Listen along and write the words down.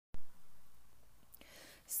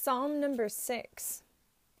Psalm number 6,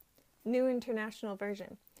 New International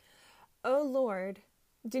Version. O Lord,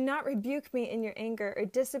 do not rebuke me in your anger or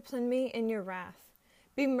discipline me in your wrath.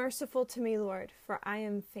 Be merciful to me, Lord, for I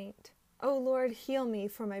am faint. O Lord, heal me,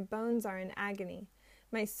 for my bones are in agony.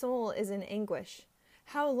 My soul is in anguish.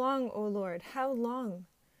 How long, O Lord, how long?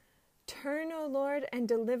 Turn, O Lord, and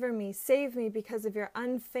deliver me. Save me because of your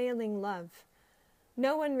unfailing love.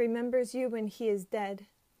 No one remembers you when he is dead.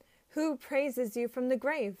 Who praises you from the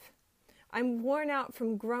grave? I'm worn out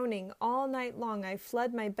from groaning. All night long I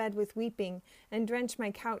flood my bed with weeping and drench my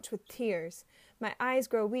couch with tears. My eyes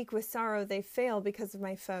grow weak with sorrow. They fail because of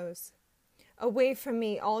my foes. Away from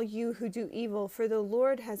me, all you who do evil, for the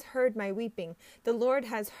Lord has heard my weeping. The Lord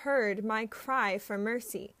has heard my cry for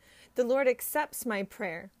mercy. The Lord accepts my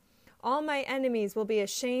prayer. All my enemies will be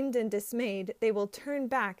ashamed and dismayed. They will turn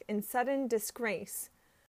back in sudden disgrace.